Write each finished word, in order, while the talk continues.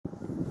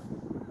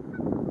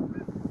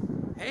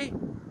Hey,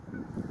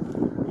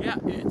 yeah,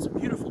 it's a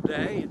beautiful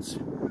day. It's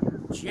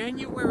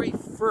January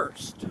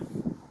 1st,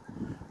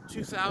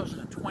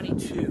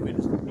 2022. It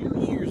is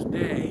New Year's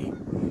Day,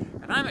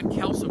 and I'm at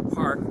Kelso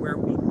Park where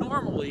we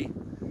normally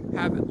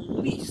have at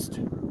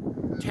least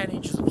 10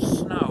 inches of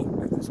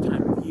snow at this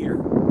time of year.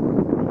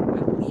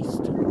 At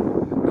least.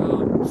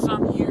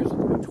 Some years it's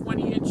been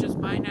 20 inches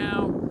by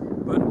now,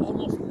 but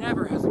almost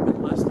never has it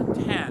been less than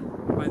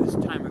 10 by this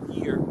time of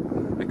year,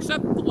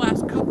 except the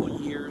last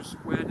couple years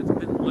when it's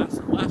been less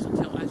and less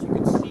until, as you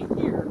can see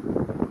here,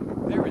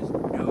 there is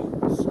no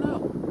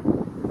snow.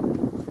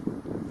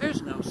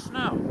 There's no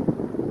snow.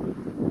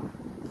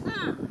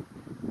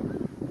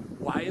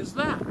 Why is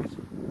that?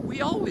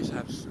 We always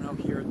have snow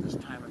here at this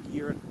time of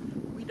year,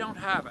 and we don't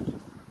have it.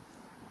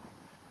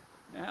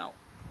 Now,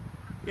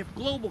 if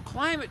global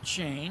climate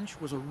change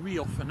was a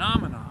real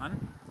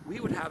phenomenon, we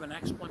would have an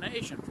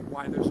explanation for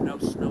why there's no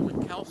snow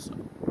in Kelso,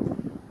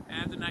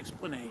 and an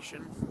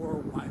explanation for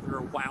why there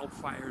are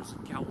wildfires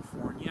in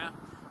California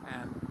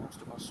and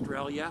most of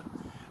Australia,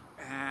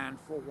 and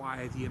for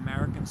why the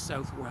American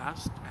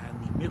Southwest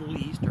and the Middle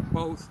East are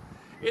both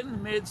in the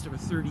midst of a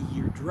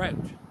 30-year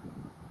drought.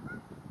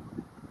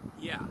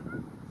 Yeah,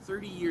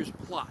 30 years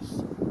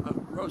plus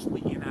of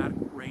grossly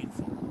inadequate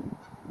rainfall.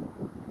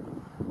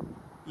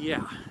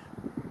 Yeah,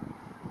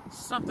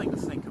 something to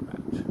think about.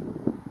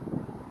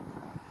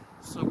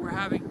 So we're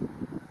having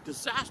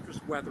disastrous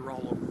weather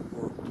all over the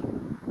world.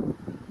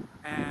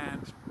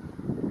 And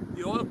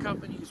the oil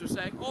companies are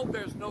saying, oh,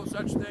 there's no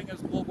such thing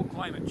as global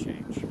climate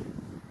change.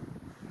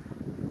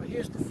 But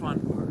here's the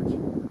fun part.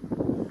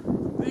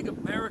 The big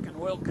American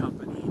oil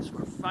companies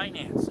are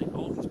financing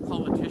all these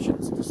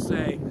politicians to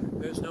say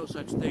there's no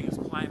such thing as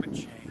climate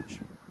change.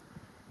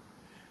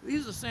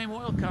 These are the same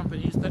oil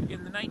companies that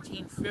in the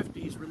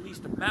 1950s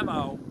released a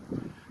memo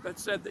that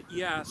said that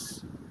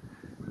yes,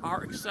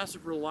 our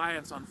excessive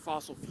reliance on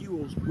fossil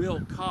fuels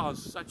will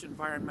cause such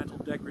environmental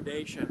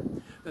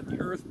degradation that the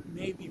Earth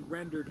may be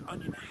rendered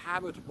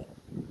uninhabitable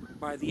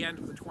by the end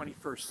of the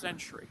 21st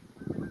century.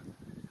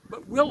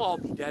 But we'll all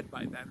be dead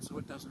by then, so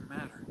it doesn't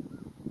matter.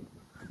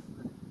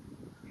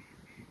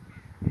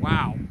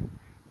 Wow.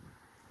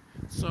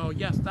 So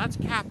yes, that's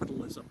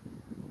capitalism.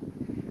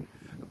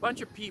 A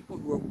bunch of people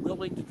who are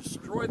willing to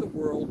destroy the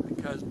world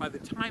because by the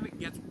time it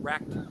gets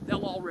wrecked,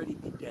 they'll already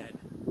be dead.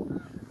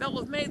 They'll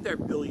have made their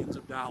billions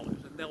of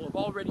dollars, and they'll have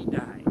already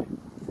died.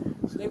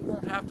 So they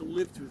won't have to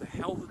live through the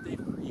hell that they've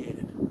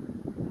created.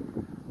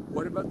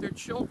 What about their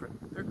children,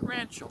 their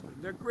grandchildren,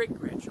 their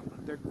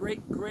great-grandchildren, their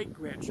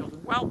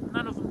great-great-grandchildren? Well,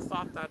 none of them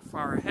thought that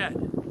far ahead,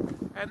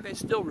 and they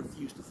still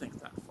refuse to think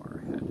that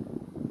far ahead.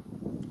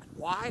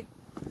 Why?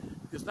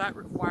 Because that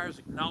requires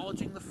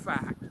acknowledging the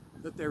fact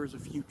that there is a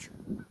future.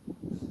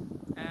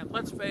 And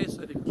let's face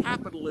it, in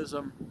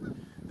capitalism,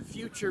 the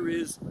future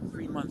is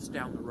 3 months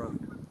down the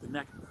road, the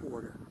next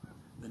quarter,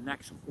 the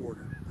next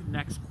quarter, the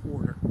next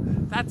quarter.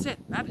 That's it.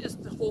 That is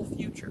the whole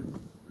future.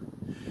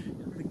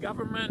 In the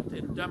government,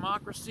 in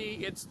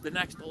democracy, it's the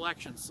next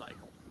election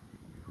cycle.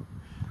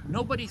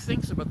 Nobody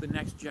thinks about the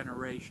next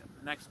generation,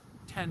 the next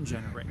 10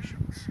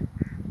 generations.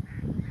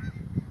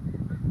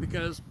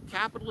 Because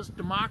capitalist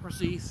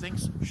democracy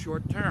thinks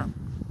short term.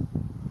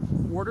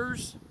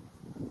 Quarters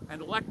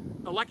and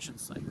election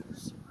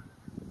cycles.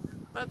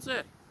 That's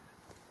it.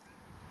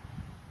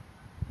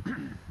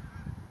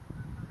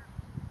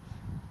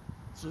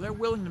 So they're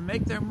willing to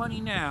make their money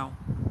now,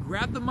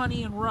 grab the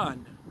money and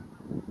run,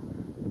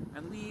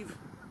 and leave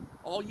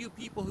all you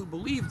people who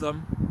believe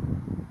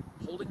them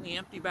holding the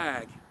empty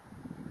bag.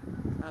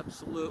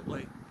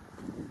 Absolutely.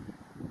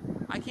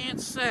 I can't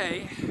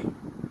say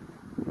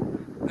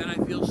that I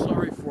feel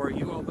sorry for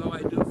you, although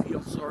I do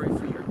feel sorry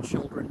for your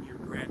children, your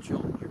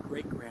grandchildren, your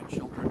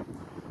great-grandchildren,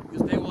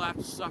 because they will have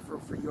to suffer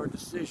for your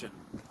decision.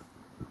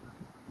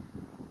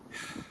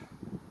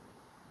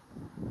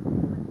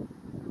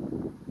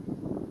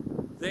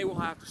 They will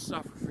have to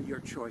suffer for your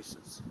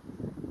choices.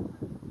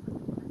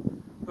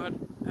 But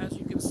as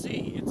you can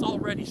see, it's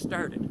already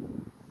started.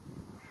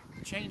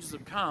 The changes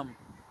have come,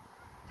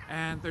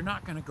 and they're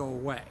not going to go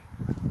away.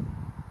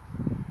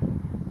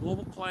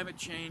 Global climate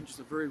change is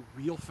a very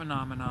real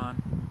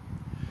phenomenon,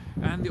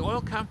 and the oil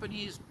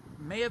companies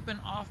may have been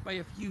off by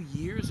a few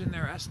years in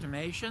their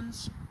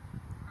estimations,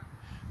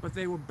 but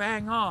they were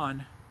bang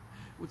on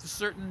with a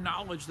certain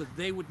knowledge that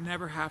they would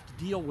never have to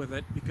deal with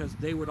it because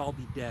they would all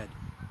be dead.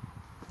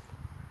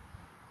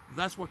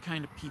 That's what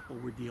kind of people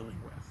we're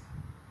dealing with.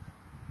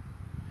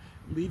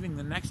 Leaving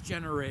the next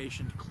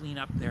generation to clean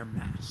up their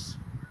mess.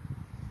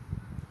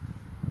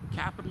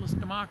 Capitalist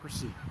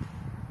democracy.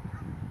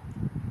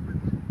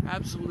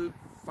 Absolute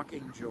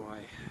fucking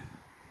joy.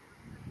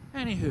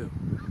 Anywho,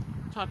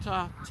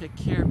 ta-ta, take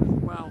care, be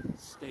well,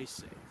 stay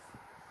safe.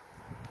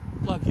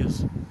 Love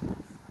yous.